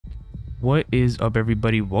What is up,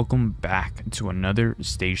 everybody? Welcome back to another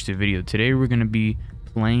stage 2 video. Today we're gonna be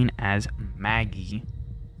playing as Maggie.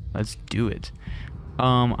 Let's do it.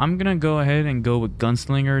 I'm gonna go ahead and go with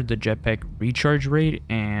Gunslinger, the jetpack recharge rate,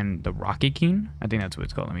 and the Rocket King. I think that's what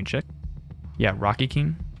it's called. Let me check. Yeah, Rocket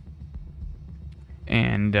King.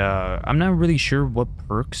 And I'm not really sure what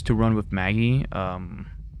perks to run with Maggie.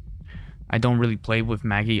 I don't really play with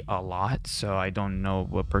Maggie a lot, so I don't know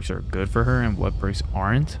what perks are good for her and what perks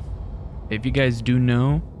aren't. If you guys do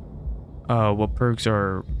know what perks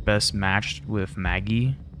are best matched with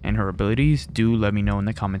Maggie and her abilities, do let me know in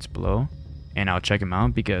the comments below, and I'll check them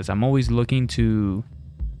out, because I'm always looking to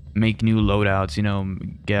make new loadouts, you know,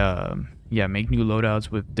 make new loadouts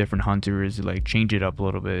with different hunters, like change it up a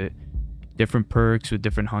little bit, different perks with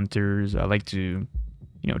different hunters. I like to,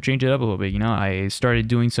 you know, change it up a little bit. You know, I started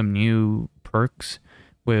doing some new perks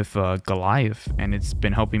with Goliath, and it's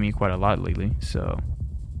been helping me quite a lot lately. So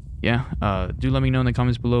yeah, do let me know in the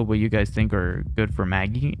comments below what you guys think are good for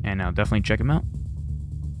Maggie, and I'll definitely check them out.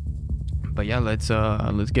 But yeah, let's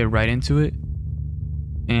get right into it,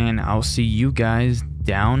 and I'll see you guys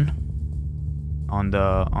down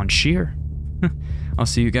on Sheer. I'll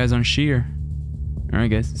see you guys on Sheer. All right,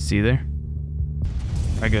 guys, see you there.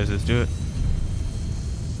 All right, guys, let's do it.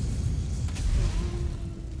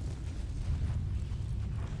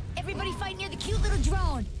 Everybody fight near the cute little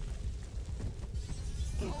drone.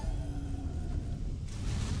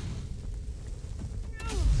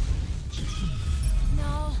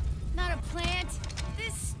 No, not a plant.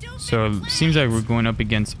 This stupid So it plant. seems like we're going up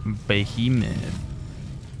against Behemoth.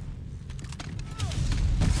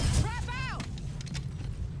 Crap out.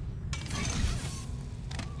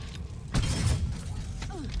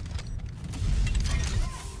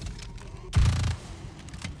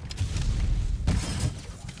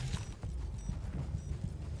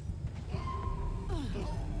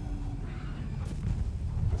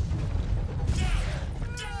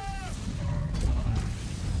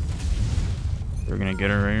 We're gonna get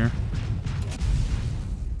her right here.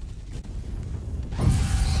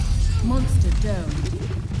 Monster Dome.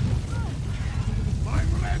 I'm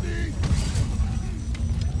ready.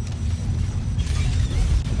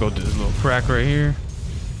 Go to this little crack right here.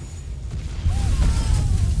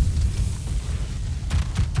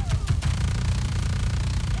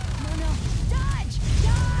 No, dodge,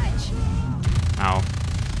 dodge. Ow.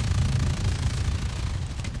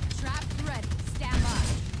 Trap ready. Stand by.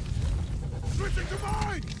 Switching to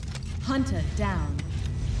mine. Hunter down.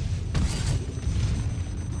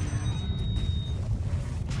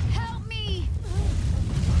 Help me.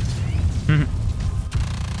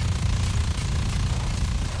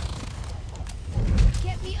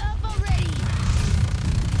 Get me up already.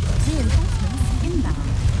 Reinforcements inbound.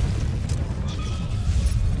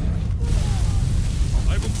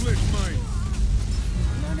 I will place mine.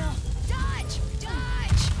 No, dodge,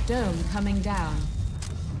 dodge. Dome coming down.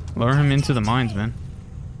 Lure him into the mines, man.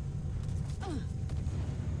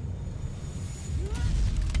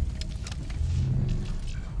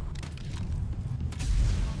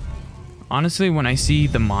 Honestly, when I see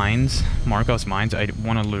the mines, Markov's mines, I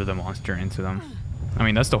want to lure the monster into them. I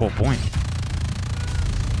mean, that's the whole point. It's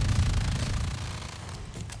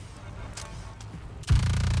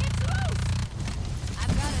loose.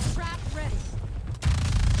 I've got a trap ready.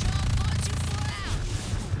 Jump once you fall out.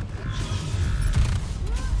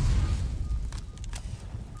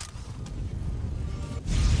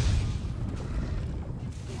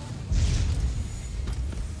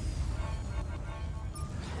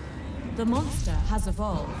 The monster has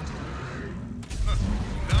evolved.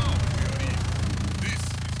 Now we leave. This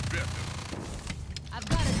is better. I've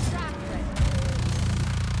got a trap ready.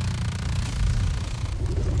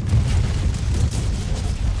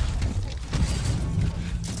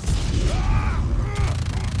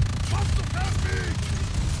 Monster pass me.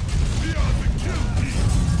 We are the kill team.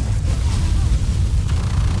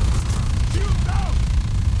 Shield down.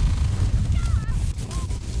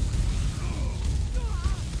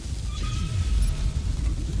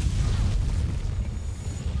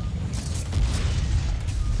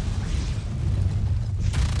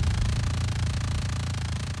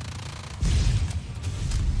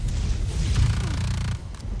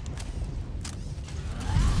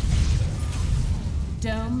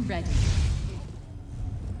 Dome ready.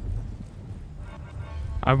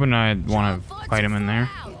 I would not want to Jump fight him in there.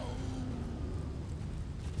 once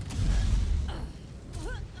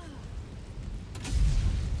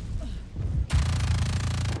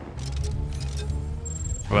you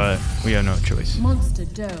But we have no choice. Monster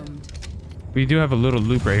domed. We do have a little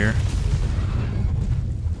loop right here.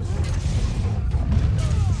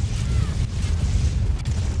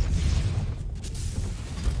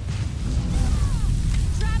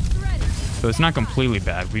 So it's not completely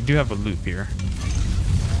bad. We do have a loop here.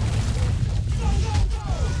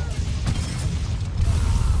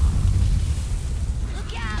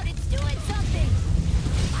 Look out, it's doing something.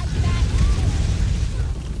 I got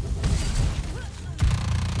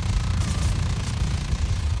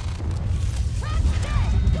Trap's dead.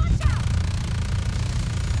 Watch out.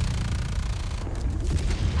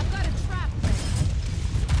 I've got a trap ready.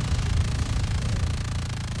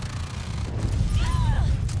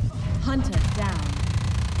 Hunter down.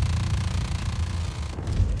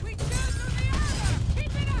 We choose from the armor.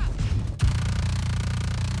 Keep it up.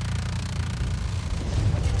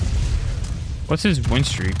 What's his win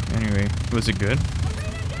streak anyway? Was it good?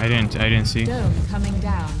 I didn't see. Dome coming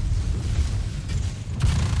down.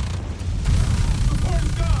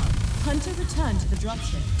 Hunter returned to the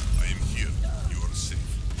dropship. I am here. You are safe.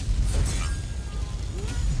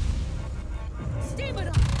 Steam it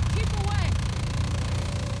up. Keep away.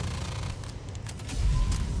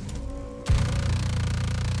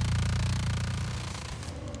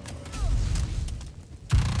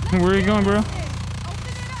 Where are you going, bro? Open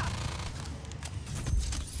it up.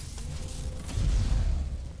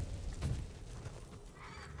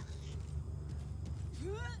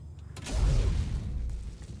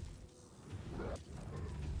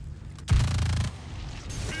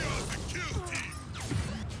 We are the kill team.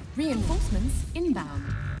 Reinforcements inbound.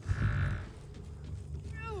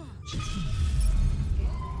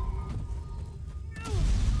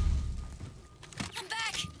 I'm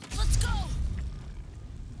back. Let's go.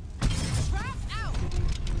 Trap out.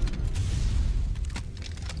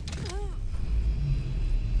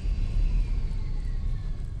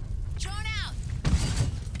 Drone out.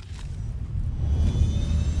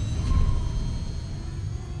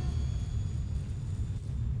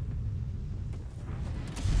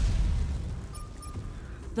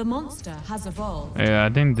 The monster has evolved. Yeah, I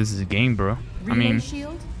think this is a game, bro. I Relay mean,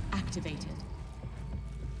 shield activated.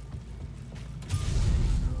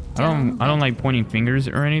 I don't like pointing fingers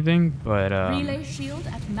or anything, but Relay shield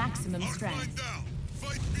at maximum strength.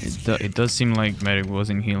 Fight down. Fight it does seem like Medic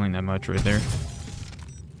wasn't healing that much right there.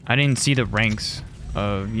 I didn't see the ranks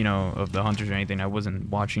of, you know, of the hunters or anything. I wasn't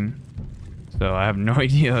watching, so I have no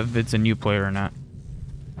idea if it's a new player or not.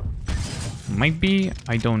 Might be.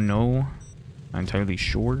 I don't know. Not entirely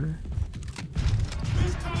sure.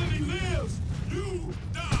 This colony lives. You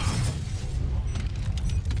die.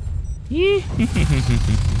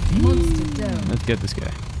 Monster dome. Let's get this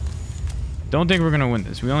guy. Don't think we're gonna win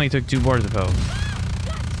this. We only took 2 bars of health.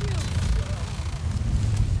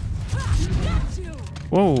 Got you.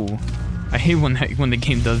 Whoa! I hate when the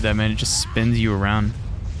game does that, man. It just spins you around.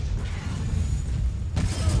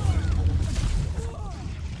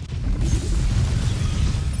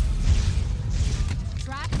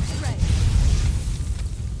 Trap ready.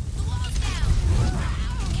 The wall's down.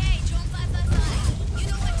 Okay, drone 555. You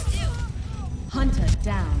know what to do. Hunter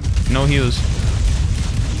down. No heals.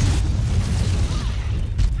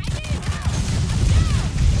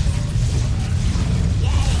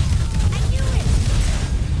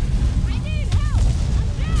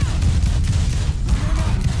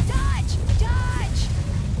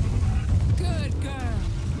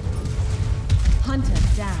 Hunter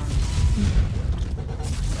down.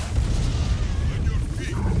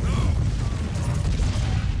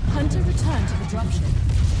 Hunter returned to the dropship.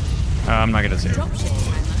 I'm not gonna say it. Dropship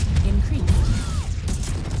timer increased.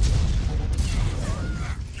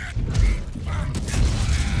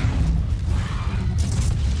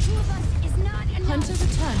 Two of us is not enough. Hunter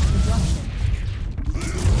returned to the dropship.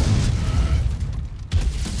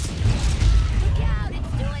 Look out,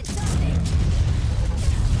 it's doing something.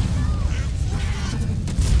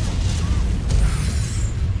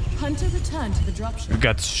 Hunter returned to the We dropship.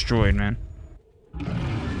 got destroyed, man.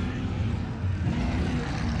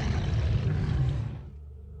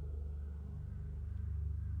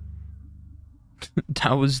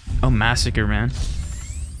 That was a massacre, man.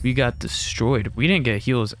 We got destroyed. We didn't get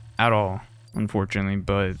heals at all, unfortunately,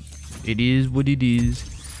 but it is what it is.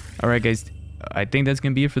 Alright, guys. I think that's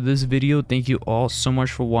going to be it for this video. Thank you all so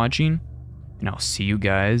much for watching, and I'll see you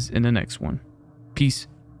guys in the next one. Peace.